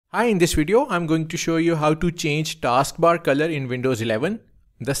Hi, in this video, I'm going to show you how to change taskbar color in Windows 11.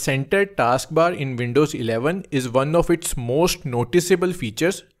 The centered taskbar in Windows 11 is one of its most noticeable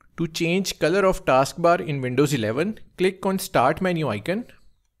features. To change color of taskbar in Windows 11, click on Start menu icon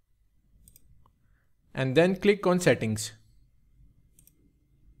and then click on Settings.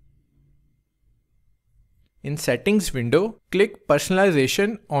 In Settings window, click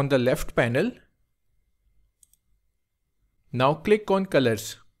Personalization on the left panel. Now click on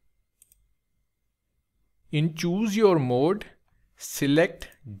Colors. In Choose Your Mode, select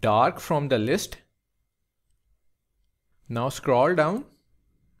Dark from the list. Now scroll down.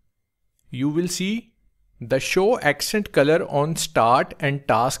 You will see the Show Accent Color on Start and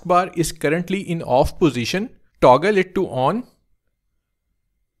Taskbar is currently in off position. Toggle it to on.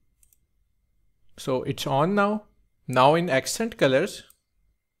 So it's on now. Now in Accent Colors,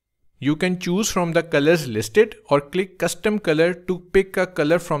 you can choose from the colors listed or click Custom Color to pick a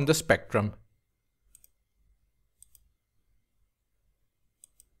color from the spectrum.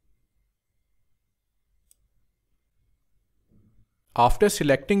 After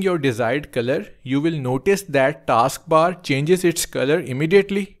selecting your desired color, you will notice that taskbar changes its color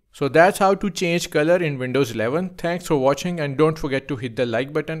immediately. So that's how to change color in Windows 11. Thanks for watching and don't forget to hit the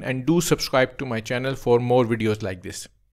like button and do subscribe to my channel for more videos like this.